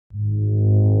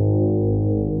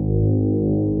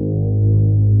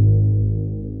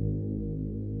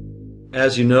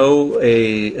As you know,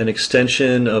 an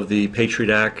extension of the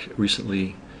PATRIOT Act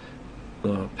recently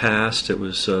passed. It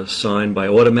was signed by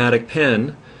automatic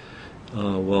pen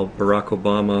while Barack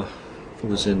Obama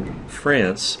was in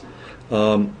France.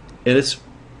 And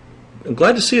I'm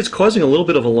glad to see it's causing a little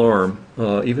bit of alarm,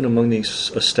 even among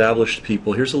these established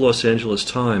people. Here's the Los Angeles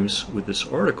Times with this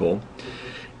article,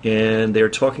 and they're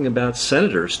talking about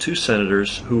senators, two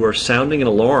senators, who are sounding an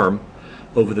alarm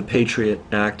over the PATRIOT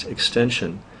Act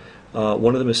extension.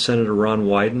 One of them is Senator Ron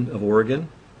Wyden of Oregon,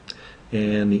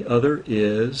 and the other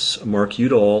is Mark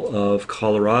Udall of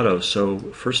Colorado. So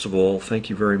first of all, thank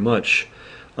you very much.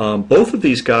 Both of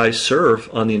these guys serve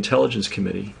on the Intelligence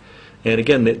Committee, and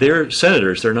again, they're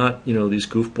senators. They're not, these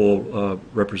goofball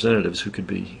representatives who could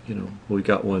be, well, we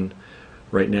got one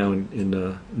right now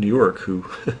in New York who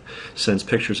sends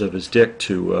pictures of his dick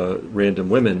to random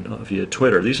women via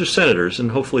Twitter. These are senators,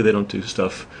 and hopefully they don't do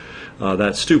stuff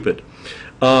that stupid.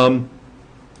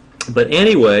 But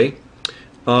anyway,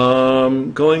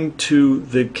 going to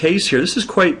the case here, this is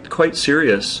quite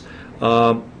serious.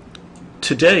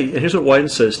 Today, and here's what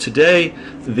Wyden says, today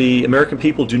the American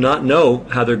people do not know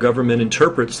how their government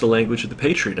interprets the language of the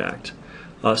PATRIOT Act.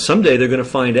 Someday they're going to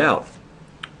find out,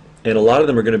 and a lot of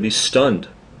them are going to be stunned.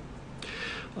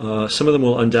 Some of them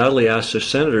will undoubtedly ask their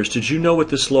senators, did you know what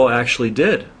this law actually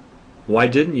did? Why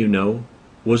didn't you know?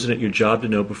 Wasn't it your job to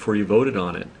know before you voted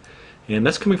on it? And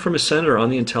that's coming from a senator on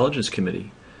the Intelligence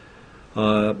Committee.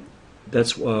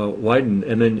 That's Wyden.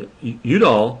 And then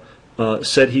Udall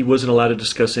said he wasn't allowed to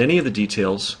discuss any of the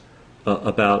details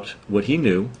about what he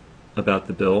knew about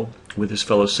the bill with his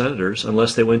fellow senators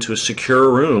unless they went to a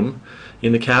secure room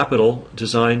in the Capitol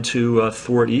designed to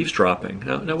thwart eavesdropping.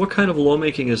 Now, what kind of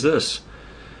lawmaking is this?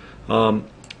 In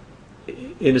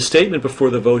a statement before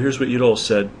the vote, here's what Udall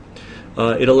said.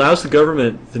 It allows the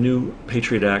government, the new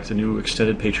PATRIOT Act, the new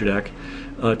extended PATRIOT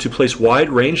Act, to place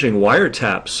wide-ranging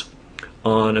wiretaps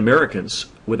on Americans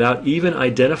without even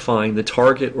identifying the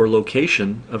target or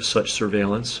location of such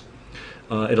surveillance.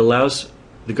 It allows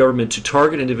the government to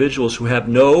target individuals who have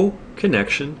no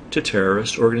connection to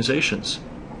terrorist organizations.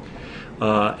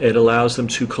 It allows them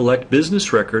to collect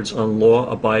business records on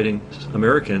law-abiding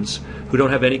Americans who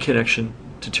don't have any connection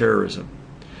to terrorism.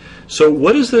 So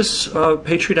what is this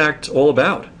PATRIOT Act all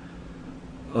about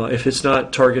if it's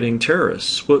not targeting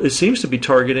terrorists? Well, it seems to be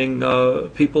targeting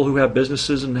people who have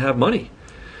businesses and have money.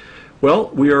 Well,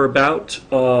 we're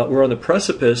on the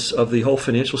precipice of the whole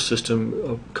financial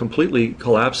system completely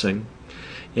collapsing.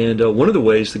 And one of the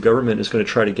ways the government is going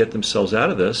to try to get themselves out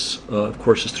of this, of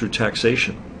course, is through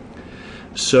taxation.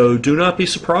 So do not be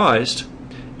surprised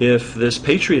if this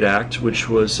PATRIOT Act, which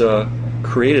was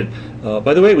created,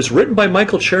 by the way, it was written by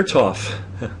Michael Chertoff.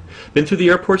 Been through the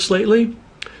airports lately?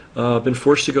 Been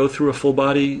forced to go through a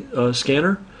full-body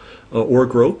scanner or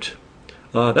groped?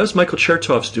 That was Michael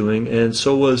Chertoff's doing, and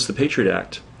so was the PATRIOT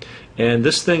Act. And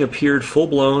this thing appeared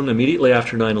full-blown immediately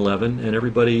after 9/11, and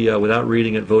everybody, without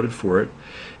reading it, voted for it.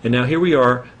 And now here we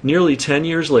are, nearly 10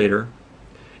 years later,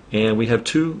 and we have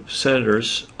two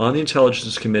senators on the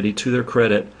Intelligence Committee, to their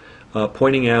credit,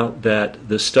 pointing out that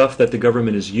the stuff that the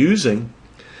government is using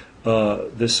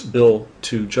this bill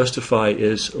to justify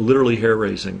is literally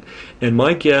hair-raising. And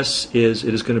my guess is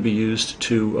it is going to be used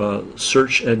to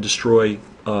search and destroy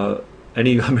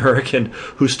any American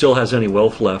who still has any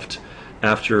wealth left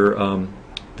after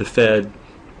the Fed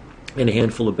and a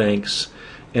handful of banks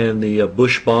and the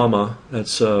Bush-Obama,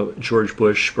 that's George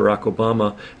Bush, Barack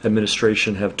Obama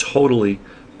administration have totally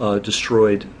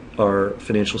destroyed our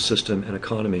financial system and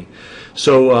economy.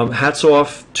 So hats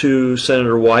off to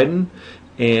Senator Wyden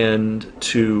and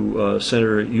to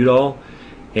Senator Udall,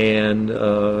 and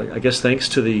I guess thanks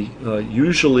to the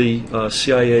usually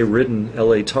CIA-ridden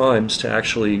LA Times to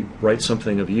actually write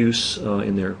something of use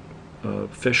in their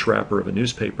fish wrapper of a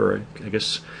newspaper. I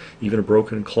guess even a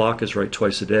broken clock is right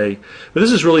twice a day. But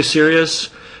this is really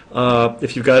serious.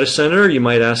 If you've got a senator, you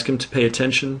might ask him to pay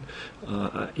attention.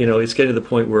 It's getting to the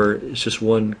point where it's just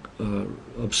one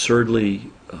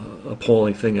absurdly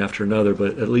appalling thing after another,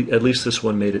 but at least this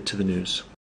one made it to the news.